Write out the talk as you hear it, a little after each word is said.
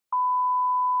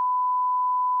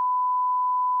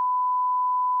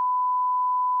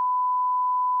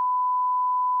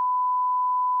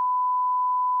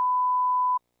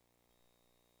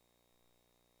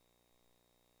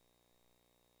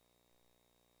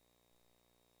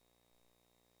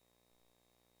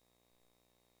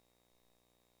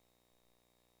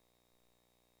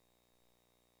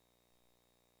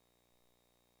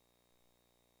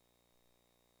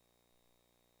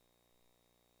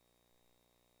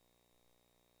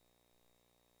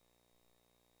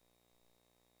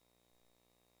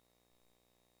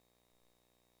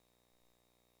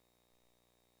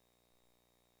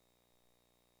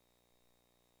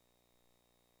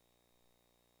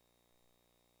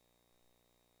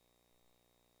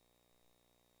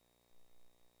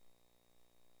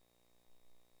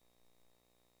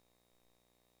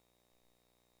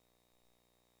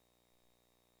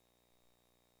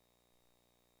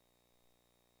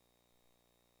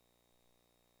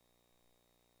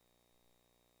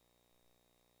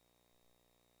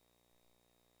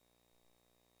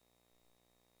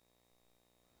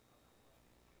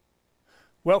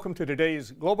Welcome to today's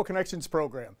Global Connections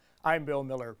program. I'm Bill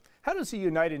Miller. How does the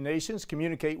United Nations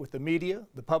communicate with the media,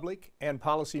 the public, and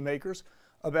policymakers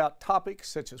about topics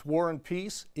such as war and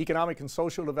peace, economic and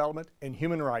social development, and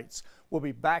human rights? We'll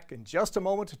be back in just a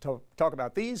moment to talk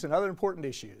about these and other important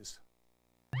issues.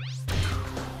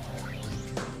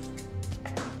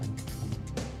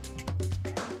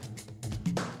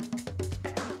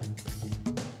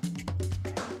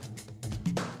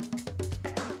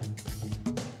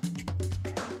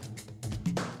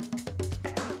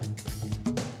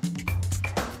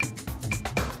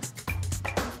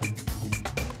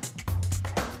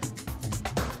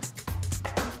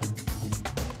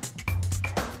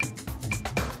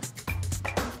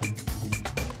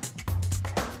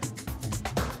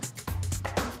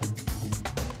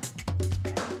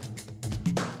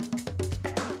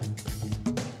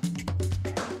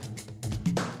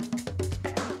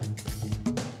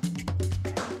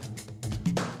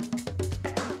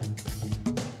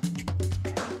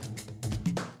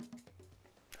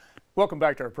 Welcome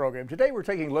back to our program. Today we're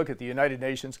taking a look at the United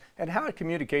Nations and how it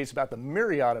communicates about the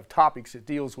myriad of topics it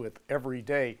deals with every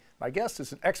day. My guest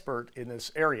is an expert in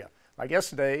this area. My guest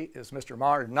today is Mr.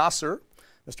 Maher Nasser.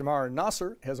 Mr. Maher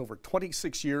Nasser has over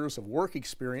 26 years of work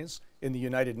experience in the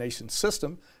United Nations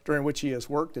system, during which he has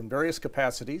worked in various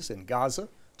capacities in Gaza,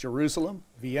 Jerusalem,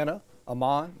 Vienna,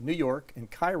 Amman, New York,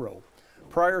 and Cairo.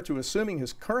 Prior to assuming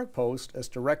his current post as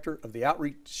Director of the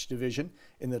Outreach Division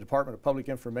in the Department of Public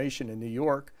Information in New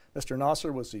York, Mr.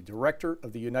 Nasser was the Director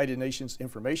of the United Nations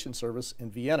Information Service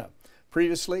in Vienna.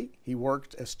 Previously, he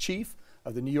worked as Chief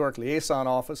of the New York Liaison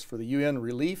Office for the UN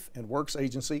Relief and Works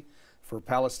Agency for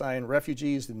Palestine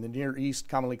Refugees in the Near East,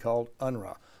 commonly called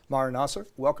UNRWA. Maher Nasser,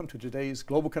 welcome to today's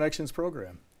Global Connections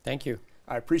program. Thank you.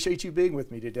 I appreciate you being with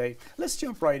me today. Let's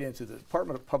jump right into the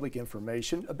Department of Public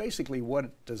Information. Basically,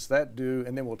 what does that do?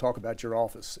 And then we'll talk about your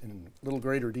office in a little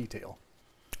greater detail.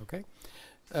 Okay.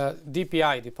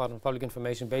 DPI, Department of Public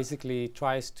Information, basically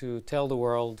tries to tell the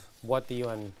world what the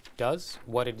UN does,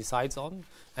 what it decides on,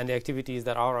 and the activities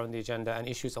that are on the agenda and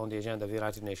issues on the agenda of the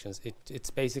United Nations. It's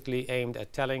basically aimed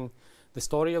at telling the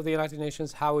story of the United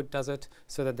Nations, how it does it,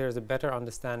 so that there's a better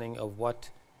understanding of what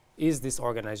is this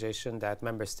organization that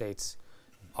member states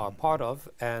are part of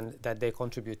and that they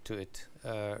contribute to it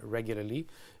regularly,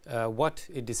 what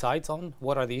it decides on,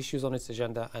 what are the issues on its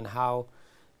agenda, and how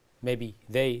maybe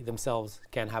they themselves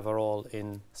can have a role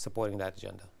in supporting that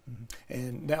agenda. Mm-hmm.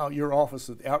 And now your office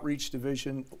of the Outreach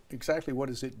Division, exactly what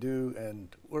does it do, and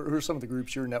who are some of the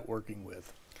groups you're networking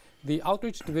with? The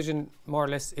Outreach Division, more or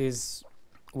less, is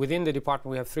within the department.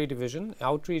 We have three divisions.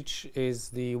 Outreach is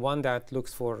the one that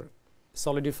looks for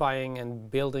solidifying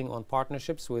and building on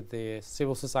partnerships with the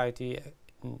civil society,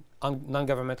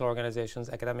 non-governmental organizations,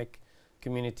 academic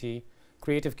community,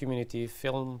 creative community,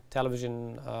 film,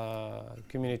 television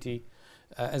community,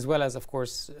 as well as, of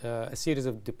course, a series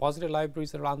of deposited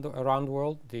libraries around the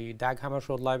world. The Dag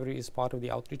Hammarskjöld Library is part of the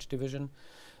Outreach Division.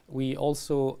 We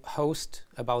also host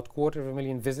about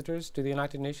 250,000 visitors to the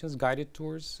United Nations, guided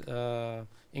tours,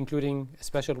 including a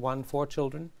special one for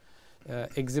children,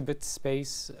 exhibit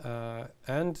space,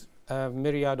 and a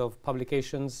myriad of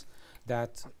publications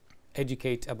that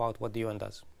educate about what the UN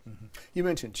does. Mm-hmm. You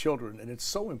mentioned children, and it's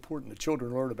so important that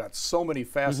children learn about so many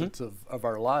facets of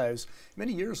our lives.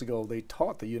 Many years ago, they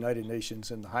taught the United Nations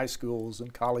in the high schools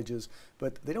and colleges,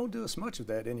 but they don't do as much of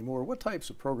that anymore. What types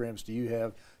of programs do you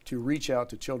have to reach out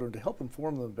to children to help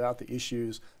inform them about the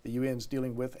issues the UN's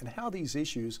dealing with and how these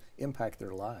issues impact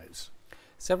their lives?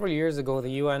 Several years ago,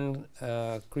 the UN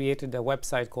created a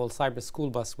website called Cyber School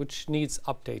Bus, which needs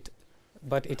update,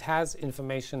 but it has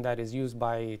information that is used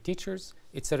by teachers.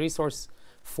 It's a resource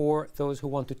for those who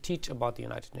want to teach about the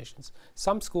United Nations.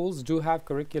 Some schools do have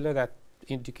curricula that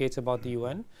indicates about the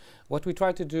UN. What we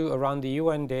try to do around the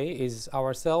UN Day is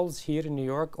ourselves here in New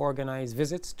York organize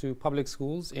visits to public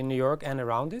schools in New York and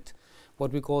around it,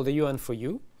 what we call the UN for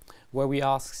You, where we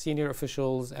ask senior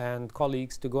officials and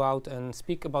colleagues to go out and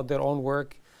speak about their own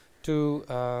work to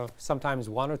sometimes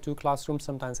one or two classrooms,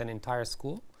 sometimes an entire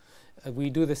school. We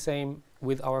do the same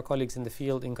with our colleagues in the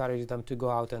field, encourage them to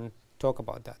go out and talk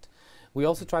about that. We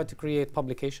also try to create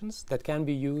publications that can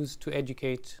be used to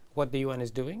educate what the UN is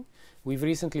doing. We've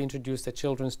recently introduced a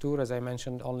children's tour, as I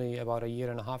mentioned, only about a year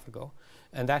and a half ago.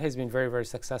 And that has been very, very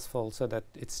successful, so that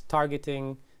it's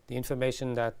targeting the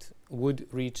information that would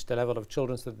reach the level of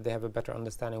children so that they have a better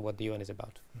understanding of what the UN is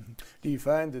about. Mm-hmm. Do you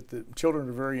find that the children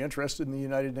are very interested in the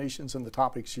United Nations and the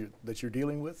topics that you're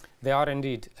dealing with? They are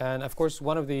indeed. And of course,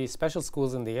 one of the special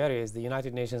schools in the area is the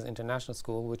United Nations International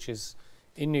School, which is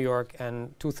in New York,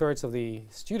 and 2/3 of the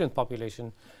student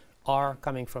population are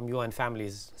coming from UN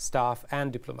families, staff,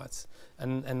 and diplomats.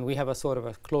 And we have a sort of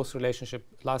a close relationship.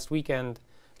 Last week,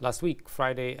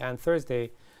 Friday and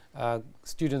Thursday,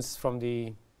 students from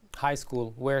the high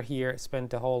school were here, spent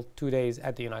the whole 2 days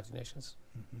at the United Nations.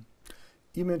 Mm-hmm.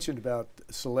 You mentioned about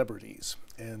celebrities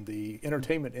and the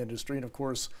entertainment industry, and of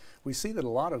course, we see that a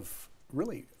lot of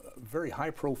really very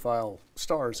high-profile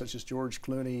stars, such as George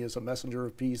Clooney, is a messenger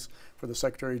of peace for the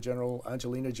Secretary General.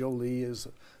 Angelina Jolie is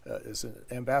an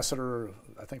ambassador,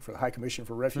 I think, for the High Commission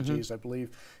for Refugees, I believe.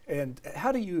 And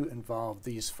how do you involve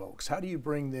these folks? How do you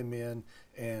bring them in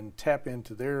and tap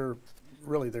into their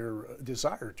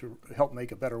desire to help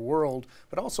make a better world,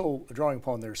 but also drawing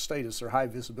upon their status, their high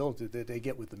visibility that they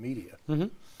get with the media?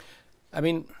 I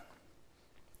mean,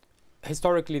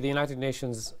 historically, the United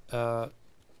Nations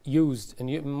used,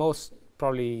 and most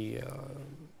probably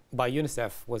by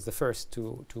UNICEF was the first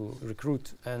to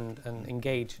recruit and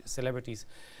engage celebrities.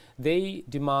 They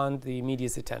demand the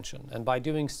media's attention, and by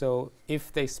doing so,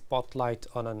 if they spotlight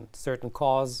on a certain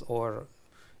cause or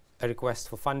a request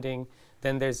for funding,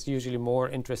 then there's usually more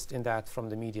interest in that from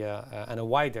the media and a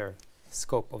wider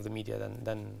scope of the media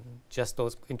than just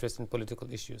those interested in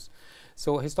political issues.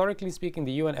 So historically speaking,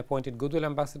 the UN appointed goodwill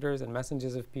ambassadors and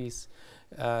messengers of peace,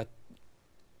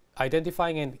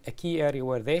 identifying a key area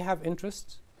where they have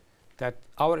interest, that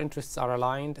our interests are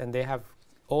aligned, and they have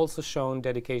also shown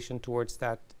dedication towards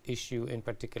that issue in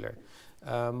particular.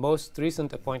 Most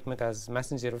recent appointment as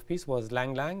messenger of peace was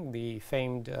Lang Lang, the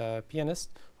famed pianist,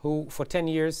 who for 10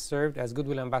 years served as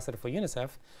goodwill ambassador for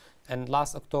UNICEF, and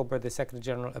last October the Secretary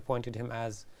General appointed him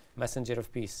as messenger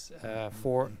of peace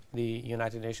for the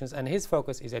United Nations, and his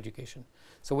focus is education.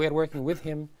 So we are working with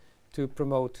him to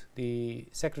promote the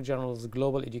Secretary General's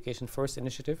Global Education First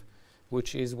initiative,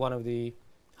 which is one of the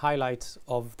highlights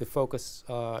of the focus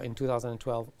in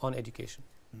 2012 on education.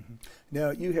 Mm-hmm.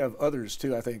 Now, you have others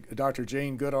too. I think Dr.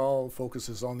 Jane Goodall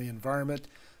focuses on the environment,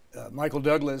 Michael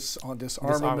Douglas on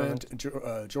disarmament,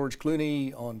 George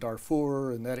Clooney on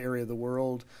Darfur and that area of the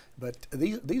world. But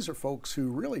these are folks who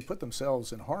really put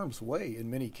themselves in harm's way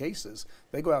in many cases.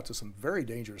 They go out to some very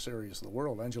dangerous areas of the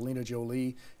world. Angelina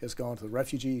Jolie has gone to the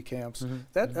refugee camps.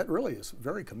 That really is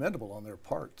very commendable on their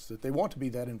parts, that they want to be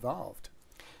that involved.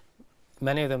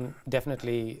 Many of them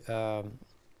definitely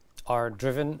are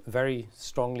driven very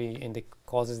strongly in the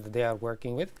causes that they are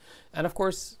working with. And of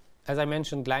course, as I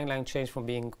mentioned, Lang Lang changed from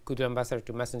being good ambassador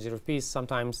to messenger of peace.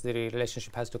 Sometimes the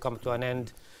relationship has to come to an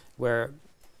end where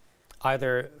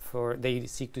either they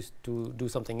seek to do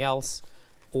something else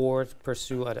or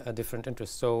pursue a different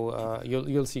interest. So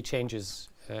you'll see changes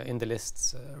in the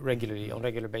lists regularly, on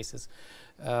regular basis.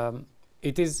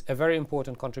 It is a very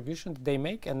important contribution that they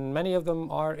make, and many of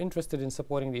them are interested in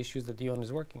supporting the issues that the UN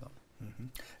is working on. Mm-hmm.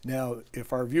 Now,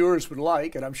 if our viewers would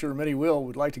like, and I'm sure many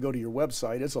would like to go to your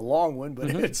website. It's a long one, but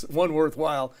it's one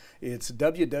worthwhile. It's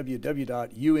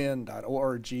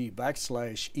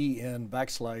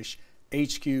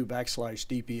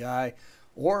www.un.org/en/HQ/DPI,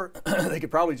 or they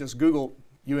could probably just Google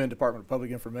UN Department of Public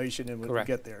Information and we'll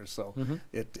get there. So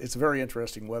it's a very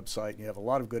interesting website, and you have a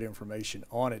lot of good information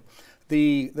on it.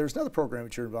 There's another program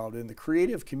that you're involved in, the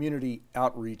Creative Community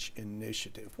Outreach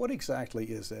Initiative. What exactly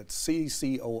is that?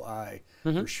 CCOI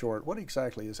for short. What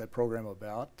exactly is that program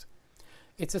about?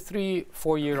 It's a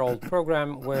 3-4-year-old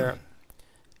program where,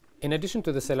 in addition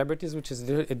to the celebrities, which is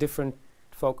a different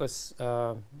focus,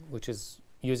 which is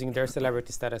using their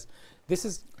celebrity status, this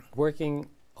is working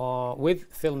with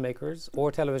filmmakers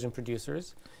or television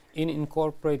producers in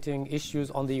incorporating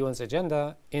issues on the UN's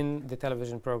agenda in the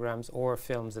television programs or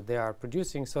films that they are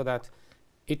producing, so that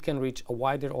it can reach a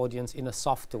wider audience in a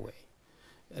softer way.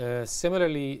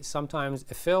 Similarly, sometimes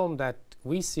a film that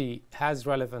we see has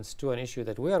relevance to an issue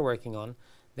that we are working on,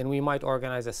 then we might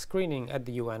organize a screening at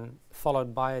the UN,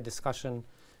 followed by a discussion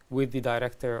with the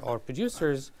director or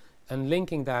producers, and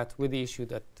linking that with the issue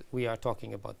that we are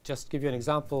talking about. Just to give you an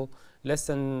example, less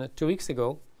than 2 weeks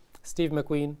ago, Steve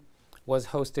McQueen was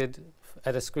hosted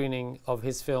at a screening of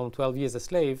his film 12 Years a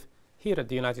Slave here at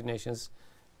the United Nations.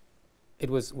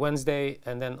 It was Wednesday,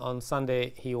 and then on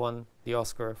Sunday he won the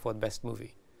Oscar for the best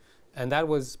movie. And that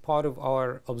was part of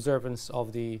our observance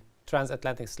of the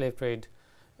transatlantic slave trade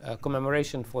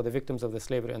commemoration for the victims of the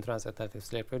slavery and transatlantic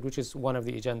slave trade, which is one of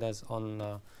the agendas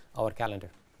on our calendar.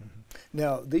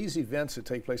 Now, these events that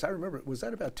take place, I remember, was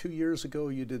that about 2 years ago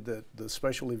you did the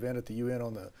special event at the UN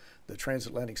on the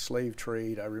transatlantic slave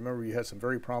trade? I remember you had some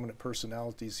very prominent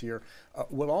personalities here.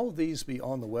 Will all of these be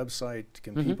on the website?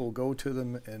 Can people go to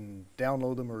them and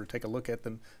download them or take a look at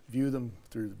them, view them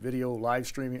through video live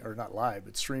streaming, or not live,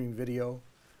 but streaming video?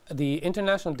 The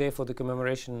International Day for the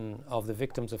Commemoration of the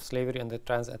Victims of Slavery and the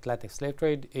Transatlantic Slave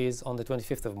Trade is on the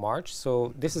 25th of March.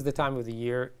 So this is the time of the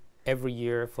year, every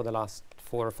year for the last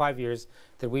 4 or 5 years,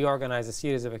 that we organize a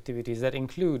series of activities that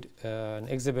include an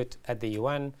exhibit at the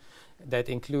UN, that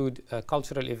include a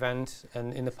cultural event.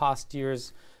 And in the past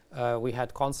years, we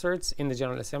had concerts in the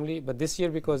General Assembly. But this year,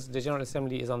 because the General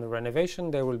Assembly is under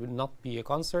renovation, there will not be a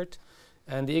concert.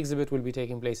 And the exhibit will be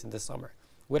taking place in the summer.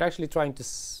 We're actually trying to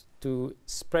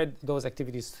spread those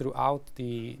activities throughout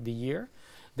the year.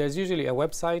 There's usually a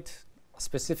website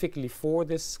specifically for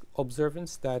this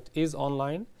observance that is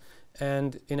online.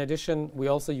 And in addition, we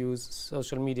also use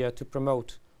social media to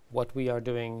promote what we are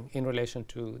doing in relation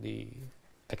to the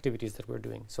activities that we're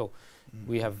doing. So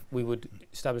we would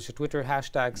establish a Twitter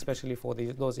hashtag, especially for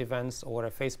those events, or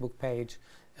a Facebook page,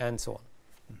 and so on.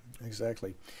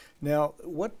 Exactly. Now,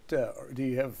 what do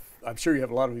you have? I'm sure you have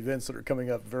a lot of events that are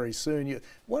coming up very soon.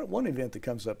 One event that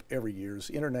comes up every year is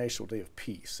International Day of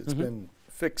Peace. It's been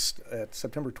fixed at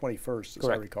September 21st, as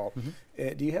I recall.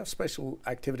 Do you have special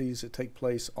activities that take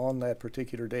place on that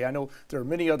particular day? I know there are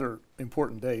many other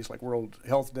important days, like World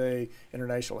Health Day,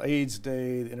 International AIDS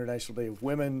Day, the International Day of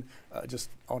Women,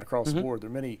 just on across the board. There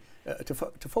are many to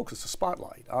focus the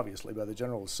spotlight, obviously, by the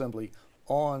General Assembly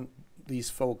on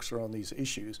these folks or on these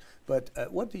issues. But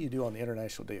what do you do on the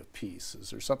International Day of Peace?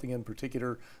 Is there something in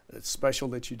particular that's special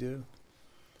that you do?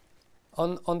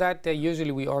 On that day,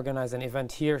 usually we organize an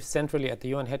event here centrally at the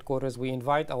UN headquarters. We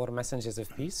invite our messengers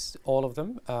of peace, all of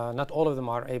them. Not all of them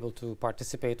are able to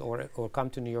participate or come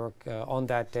to New York on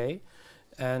that day.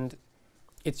 And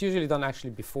it's usually done actually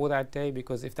before that day,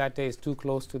 because if that day is too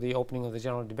close to the opening of the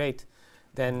general debate,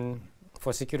 then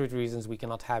for security reasons we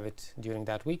cannot have it during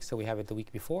that week, so we have it the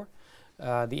week before.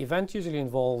 The event usually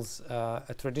involves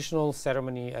a traditional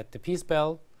ceremony at the Peace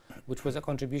Bell, which was a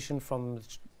contribution from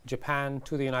Japan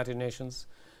to the United Nations,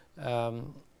 a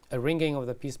ringing of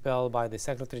the Peace Bell by the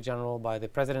Secretary General, by the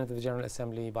President of the General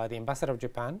Assembly, by the Ambassador of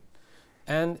Japan,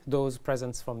 and those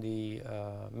presents from the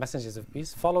Messengers of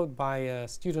Peace, followed by a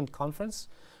student conference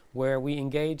where we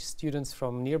engage students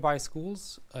from nearby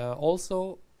schools.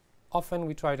 Also, often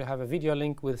we try to have a video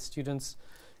link with students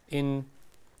in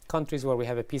countries where we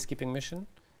have a peacekeeping mission,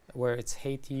 where it's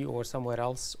Haiti or somewhere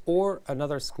else, or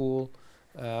another school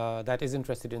that is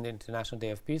interested in the International Day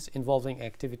of Peace, involving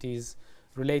activities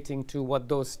relating to what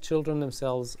those children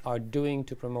themselves are doing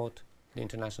to promote the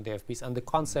International Day of Peace and the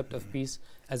concept of peace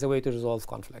as a way to resolve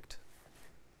conflict.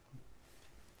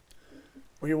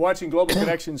 Well, you're watching Global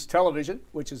Connections Television,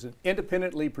 which is an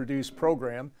independently produced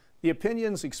program. The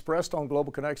opinions expressed on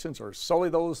Global Connections are solely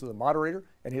those of the moderator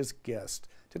and his guest.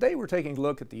 Today we're taking a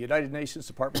look at the United Nations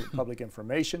Department of Public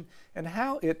Information and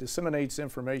how it disseminates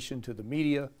information to the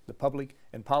media, the public,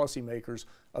 and policymakers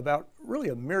about really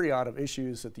a myriad of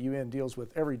issues that the UN deals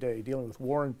with every day, dealing with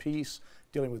war and peace,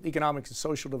 dealing with economic and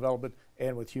social development,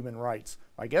 and with human rights.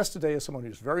 My guest today is someone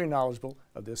who's very knowledgeable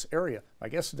of this area. My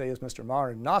guest today is Mr.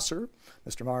 Maher Nasser.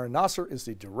 Mr. Maher Nasser is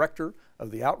the Director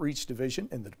of the Outreach Division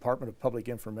in the Department of Public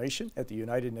Information at the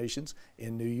United Nations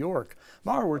in New York.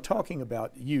 Maher, we're talking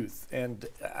about youth, and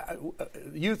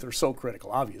youth are so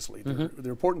critical, obviously.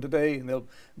 They're important today, and they'll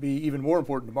be even more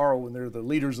important tomorrow when they're the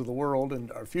leaders of the world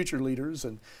and our future leaders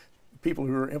and people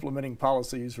who are implementing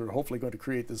policies who are hopefully going to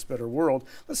create this better world.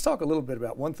 Let's talk a little bit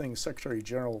about one thing Secretary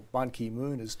General Ban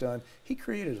Ki-moon has done. He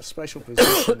created a special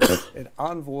position, an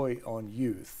envoy on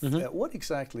youth. What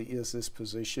exactly is this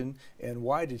position, and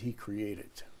why did he create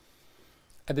it?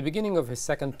 At the beginning of his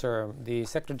second term, the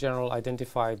Secretary General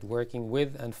identified working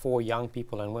with and for young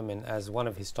people and women as one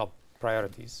of his top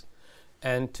priorities.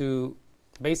 And to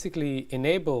basically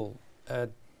enable a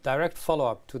direct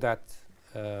follow-up to that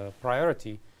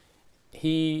priority,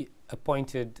 he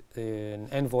appointed an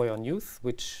envoy on youth,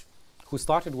 who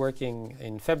started working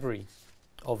in February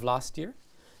of last year.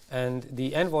 And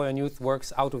the envoy on youth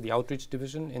works out of the Outreach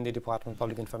Division in the Department of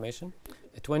Public Information,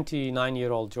 a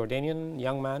 29-year-old Jordanian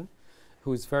young man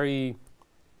who's very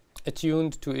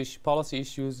attuned to policy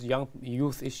issues,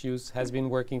 youth issues, has been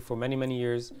working for many, many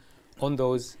years on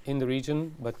those in the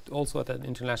region, but also at an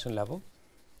international level.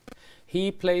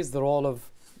 He plays the role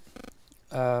of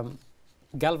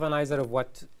galvanizer of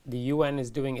what the UN is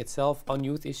doing itself on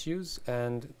youth issues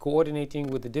and coordinating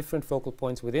with the different focal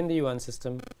points within the UN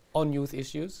system on youth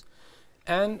issues.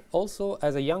 And also,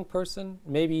 as a young person,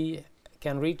 maybe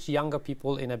can reach younger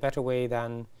people in a better way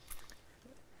than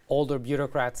older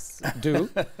bureaucrats do.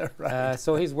 Right.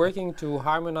 So he's working to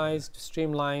harmonize, to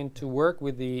streamline, to work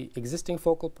with the existing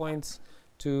focal points,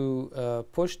 to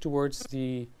push towards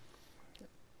the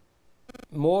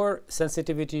more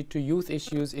sensitivity to youth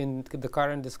issues in the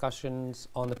current discussions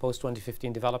on the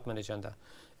post-2015 development agenda.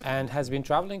 and has been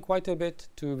traveling quite a bit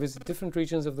to visit different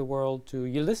regions of the world, to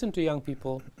listen to young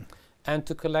people, and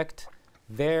to collect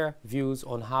their views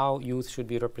on how youth should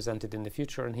be represented in the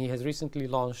future. And he has recently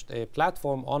launched a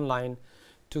platform online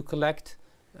to collect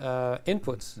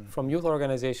inputs from youth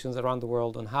organizations around the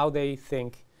world on how they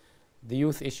think the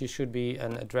youth issue should be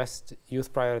and addressed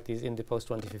youth priorities in the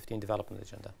post-2015 development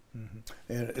agenda.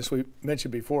 And as we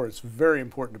mentioned before, it's very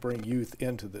important to bring youth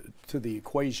into the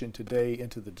equation today,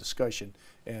 into the discussion,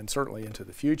 and certainly into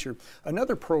the future.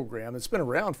 Another program that's been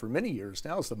around for many years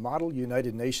now is the Model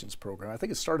United Nations program. I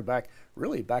think it started back in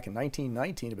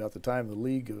 1919, about the time the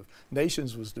League of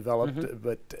Nations was developed,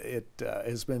 but it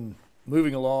has been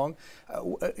moving along.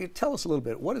 Tell us a little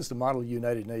bit, what is the Model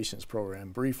United Nations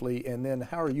program, briefly, and then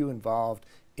how are you involved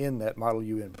in that Model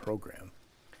UN program?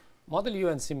 Model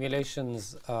UN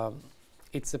Simulations,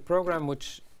 it's a program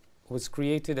which was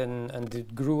created and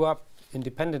it grew up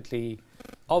independently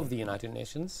of the United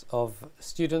Nations, of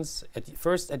students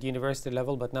first at university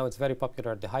level, but now it's very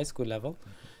popular at the high school level,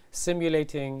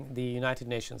 simulating the United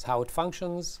Nations, how it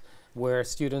functions, where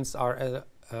students are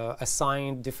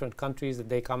assigned different countries that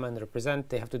they come and represent.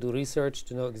 They have to do research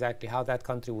to know exactly how that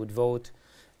country would vote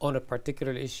on a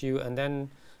particular issue, and then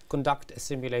conduct a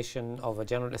simulation of a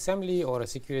General Assembly or a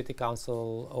Security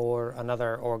Council or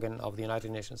another organ of the United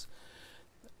Nations.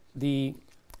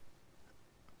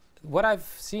 What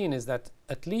I've seen is that,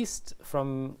 at least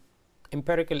from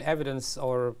empirical evidence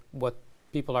or what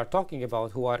people are talking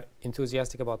about who are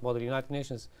enthusiastic about Model United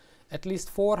Nations, at least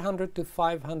 400 to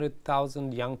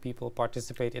 500,000 young people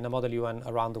participate in a Model UN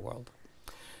around the world.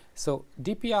 So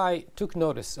DPI took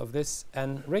notice of this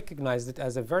and recognized it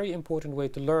as a very important way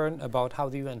to learn about how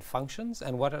the UN functions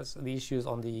and what are the issues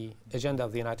on the agenda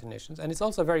of the United Nations. And it's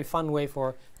also a very fun way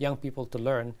for young people to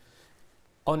learn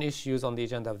on issues on the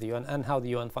agenda of the UN and how the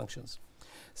UN functions.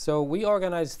 So we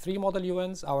organized 3 Model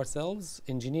UNs ourselves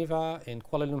in Geneva, in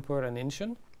Kuala Lumpur, and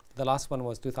Incheon. The last one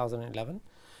was 2011.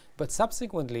 But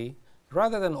subsequently,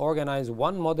 rather than organize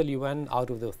one Model UN out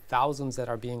of the thousands that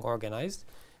are being organized,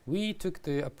 we took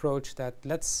the approach that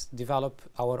let's develop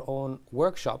our own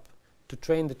workshop to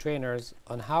train the trainers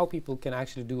on how people can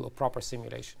actually do a proper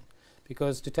simulation.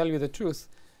 Because, to tell you the truth,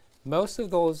 most of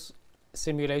those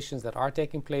simulations that are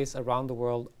taking place around the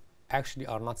world actually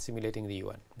are not simulating the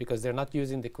UN, because they're not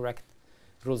using the correct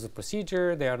rules of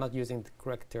procedure, they are not using the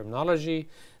correct terminology.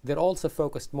 They're also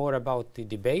focused more about the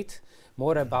debate,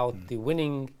 more about the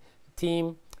winning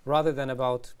team, rather than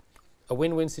about a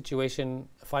win-win situation,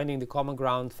 finding the common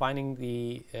ground, finding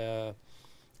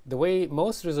the way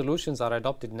most resolutions are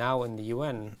adopted now in the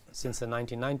UN since the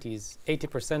 1990s,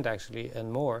 80% actually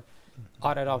and more,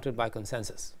 are adopted by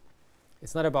consensus.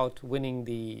 It's not about winning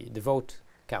the vote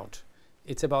count.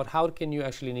 It's about how can you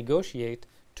actually negotiate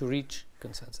to reach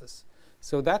consensus.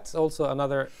 So that's also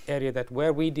another area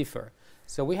where we differ.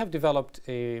 So we have developed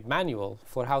a manual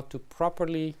for how to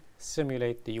properly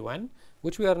simulate the UN,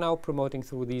 which we are now promoting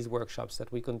through these workshops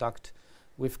that we conduct.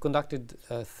 We've conducted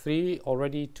 3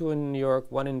 already, 2 in New York,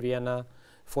 1 in Vienna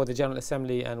for the General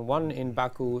Assembly, and 1 in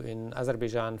Baku in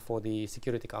Azerbaijan for the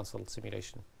Security Council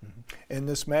simulation. And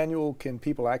this manual, can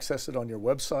people access it on your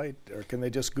website, or can they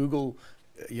just Google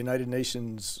United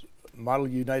Nations Model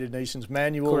United Nations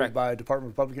Manual by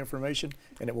Department of Public Information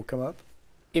and it will come up?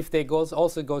 If they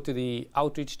also go to the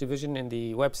outreach division in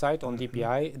the website on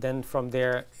DPI, then from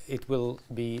there it will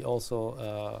be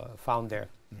also found there.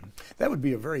 That would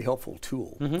be a very helpful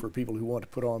tool for people who want to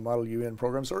put on Model UN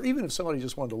programs, or even if somebody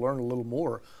just wanted to learn a little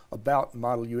more about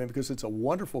Model UN, because it's a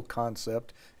wonderful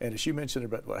concept. And as you mentioned,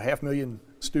 about 500,000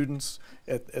 students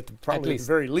probably at the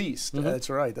very least. That's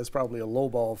right. That's probably a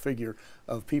lowball figure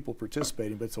of people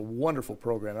participating, but it's a wonderful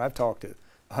program. And I've talked to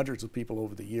hundreds of people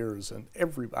over the years, and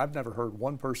I've never heard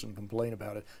one person complain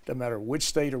about it. Doesn't matter which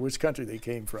state or which country they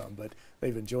came from, but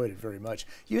they've enjoyed it very much.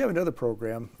 You have another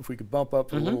program, if we could bump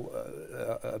up a little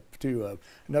to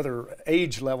another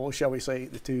age level, shall we say,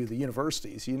 to the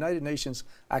universities. United Nations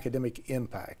Academic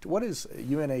Impact. What is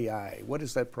UNAI? What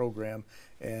is that program,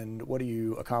 and what do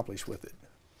you accomplish with it?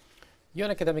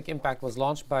 UN Academic Impact was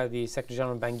launched by the Secretary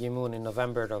General Ban Ki-moon in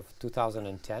November of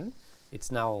 2010. It's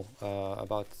now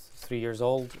about 3 years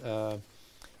old.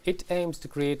 It aims to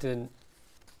create a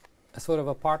sort of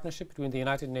a partnership between the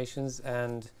United Nations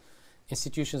and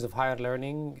institutions of higher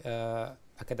learning,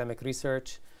 academic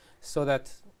research, so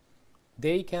that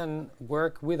they can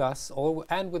work with us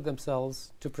and with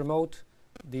themselves to promote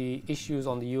the issues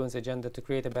on the UN's agenda to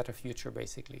create a better future,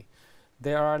 basically.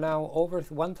 There are now over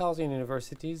 1,000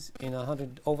 universities in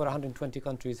over 120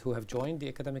 countries who have joined the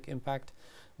academic impact.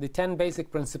 The 10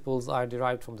 basic principles are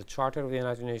derived from the Charter of the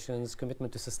United Nations: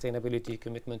 commitment to sustainability,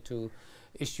 commitment to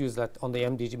issues that on the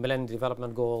MDG, Millennium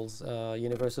Development Goals,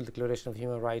 Universal Declaration of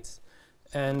Human Rights.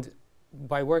 And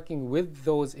by working with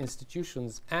those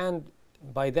institutions and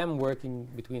by them working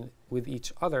with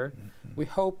each other, we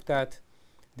hope that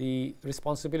the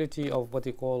responsibility of what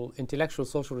they call intellectual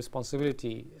social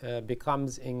responsibility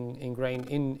becomes ingrained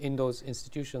in those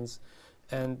institutions,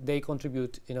 and they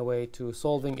contribute in a way to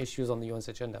solving issues on the UN's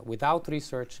agenda. Without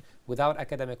research, without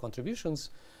academic contributions,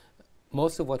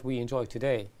 most of what we enjoy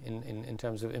today in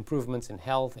terms of improvements in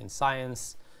health, in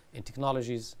science, in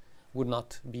technologies, would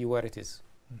not be where it is.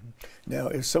 Now,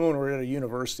 if someone were at a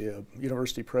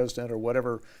university president or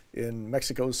whatever in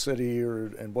Mexico City or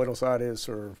in Buenos Aires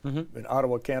or in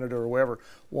Ottawa, Canada or wherever,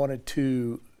 wanted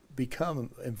to become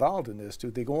involved in this, do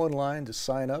they go online to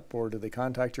sign up, or do they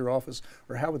contact your office,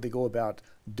 or how would they go about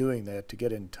doing that to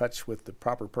get in touch with the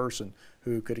proper person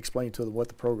who could explain to them what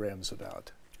the program is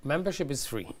about? Membership is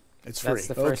free. It's free.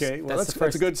 Okay, well,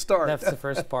 that's a good start. That's the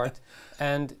first part.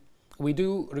 And we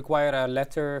do require a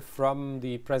letter from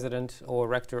the president or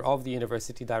rector of the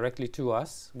university directly to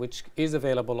us, which is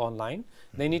available online.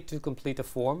 They need to complete a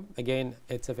form. Again,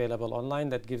 it's available online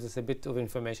that gives us a bit of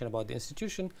information about the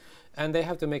institution. And they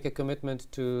have to make a commitment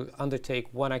to undertake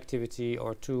one activity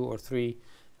or two or three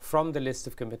from the list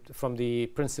of from the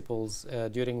principles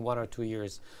during 1 or 2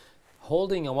 years.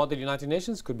 Holding a Model United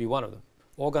Nations could be one of them.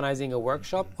 Organizing a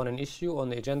workshop on an issue on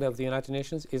the agenda of the United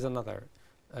Nations is another.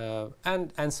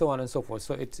 And so on and so forth.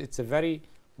 So it's a very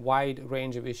wide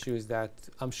range of issues that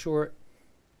I'm sure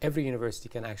every university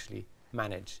can actually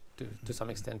manage to some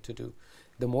extent to do.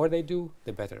 The more they do,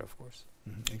 the better, of course.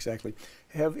 Exactly.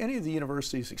 Have any of the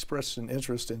universities expressed an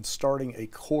interest in starting a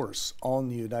course on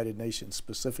the United Nations,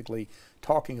 specifically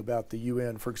talking about the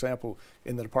UN, for example,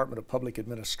 in the Department of Public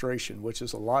Administration, which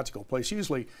is a logical place?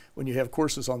 Usually when you have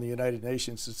courses on the United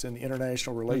Nations, it's in the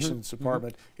International Relations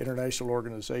Department, international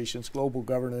organizations, global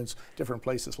governance, different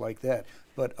places like that.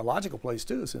 But a logical place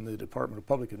too is in the Department of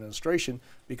Public Administration,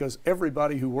 because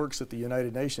everybody who works at the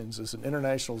United Nations is an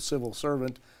international civil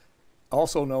servant,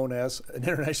 also known as an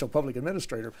international public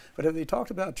administrator. But have they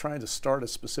talked about trying to start a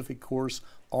specific course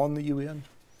on the UN?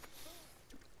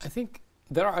 I think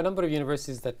there are a number of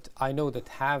universities that I know that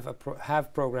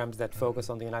have programs that focus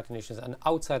on the United Nations and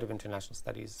outside of international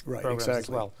studies programs as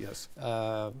well. Yes.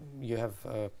 You have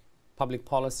public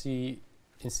policy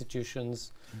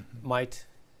institutions might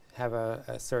have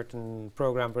a certain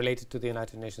program related to the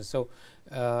United Nations. So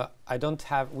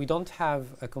we don't have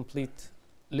a complete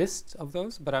list of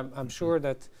those, but I'm sure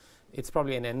that it's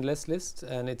probably an endless list,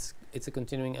 and it's a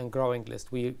continuing and growing list.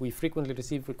 We frequently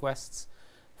receive requests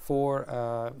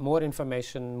for more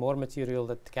information, more material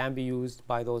that can be used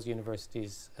by those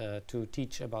universities to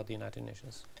teach about the United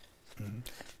Nations.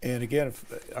 And again, if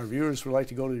our viewers would like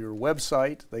to go to your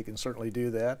website, they can certainly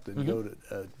do that and go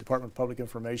to Department of Public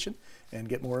Information and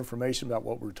get more information about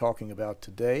what we're talking about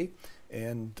today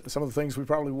and some of the things we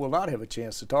probably will not have a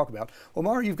chance to talk about. Well,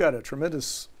 Maher, you've got a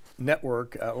tremendous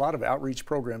network, a lot of outreach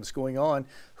programs going on.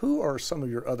 Who are some of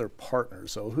your other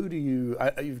partners? So who do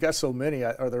you've got so many,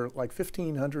 are there like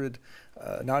 1,500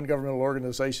 non-governmental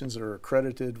organizations that are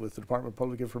accredited with the Department of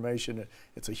Public Information?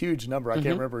 It's a huge number, I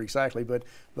can't remember exactly,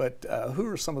 but who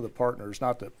are some of the partners,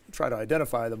 not to try to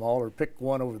identify them all or pick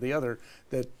one over the other,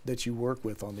 that you work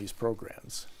with on these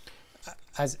programs?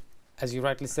 As you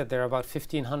rightly said, there are about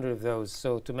 1,500 of those.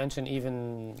 So to mention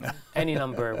even any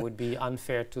number would be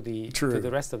unfair to the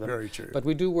rest of them. Very true. But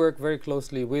we do work very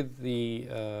closely with the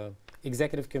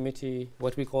executive committee,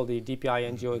 what we call the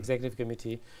DPI NGO Executive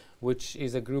Committee, which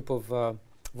is a group of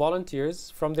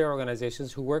volunteers from their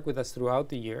organizations who work with us throughout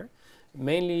the year,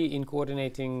 mainly in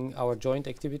coordinating our joint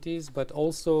activities, but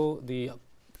also the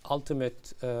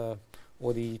ultimate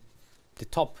or the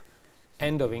top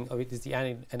end of it is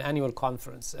an annual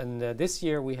conference. And this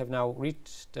year we have now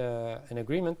reached an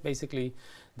agreement. Basically,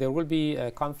 there will be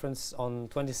a conference on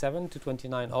 27 to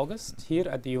 29 August here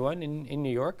at the UN in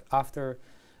New York, after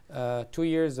 2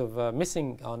 years of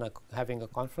missing on having a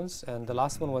conference, and the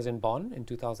last one was in Bonn in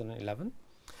 2011.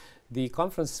 The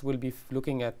conference will be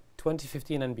looking at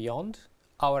 2015 and beyond,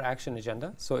 our action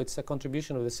agenda. So it's a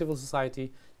contribution of the civil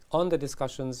society on the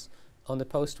discussions on the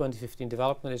post-2015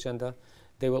 development agenda.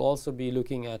 They will also be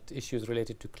looking at issues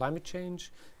related to climate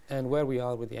change and where we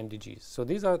are with the MDGs. So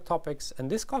these are topics,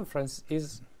 and this conference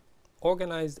is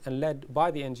organized and led by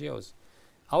the NGOs.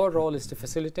 Our role is to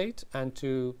facilitate and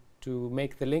to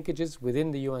make the linkages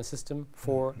within the UN system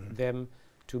for them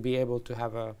to be able to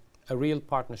have a real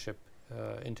partnership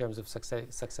in terms of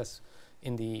success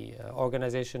in the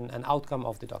organization and outcome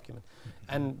of the document.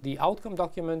 And the outcome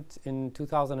document in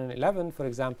 2011, for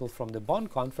example, from the Bonn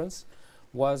conference,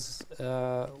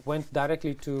 went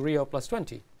directly to Rio Plus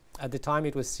 20. At the time,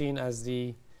 it was seen as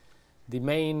the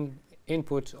main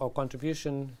input or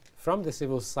contribution from the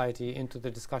civil society into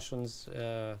the discussions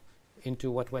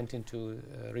into what went into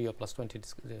Rio Plus 20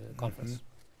 conference.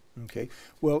 Okay.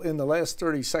 Well, in the last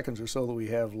 30 seconds or so that we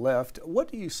have left,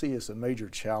 what do you see as a major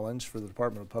challenge for the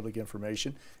Department of Public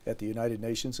Information at the United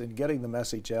Nations in getting the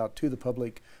message out to the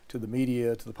public, to the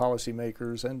media, to the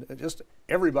policymakers, and just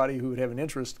everybody who would have an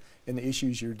interest in the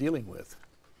issues you're dealing with?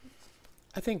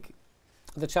 I think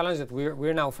the challenge that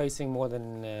we're now facing more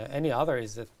than any other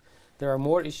is that there are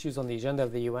more issues on the agenda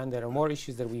of the UN. There are more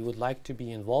issues that we would like to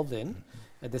be involved in.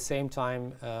 At the same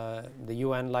time, the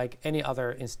UN, like any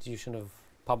other institution of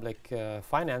public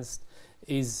finance,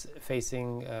 is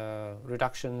facing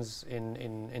reductions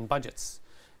in budgets.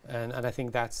 And I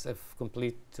think that's a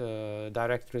complete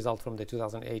direct result from the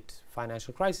 2008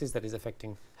 financial crisis that has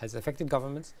affected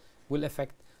governments, will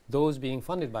affect those being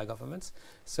funded by governments.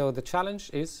 So the challenge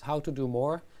is how to do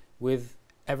more with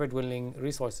ever-dwindling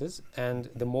resources, and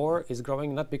the more is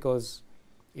growing not because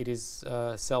it is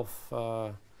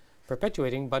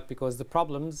self-perpetuating, but because the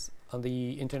problems on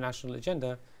the international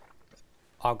agenda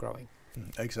are growing.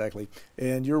 Exactly.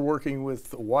 And you're working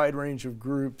with a wide range of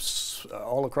groups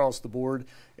all across the board,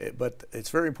 but it's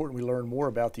very important we learn more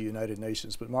about the United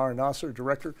Nations. But Maher Nasser,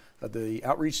 Director of the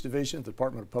Outreach Division at the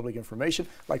Department of Public Information,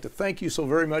 I'd like to thank you so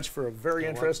very much for a very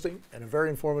interesting and a very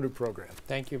informative program.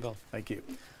 Thank you, Bill. Thank you.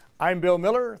 I'm Bill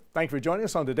Miller. Thank you for joining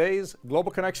us on today's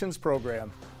Global Connections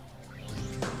program.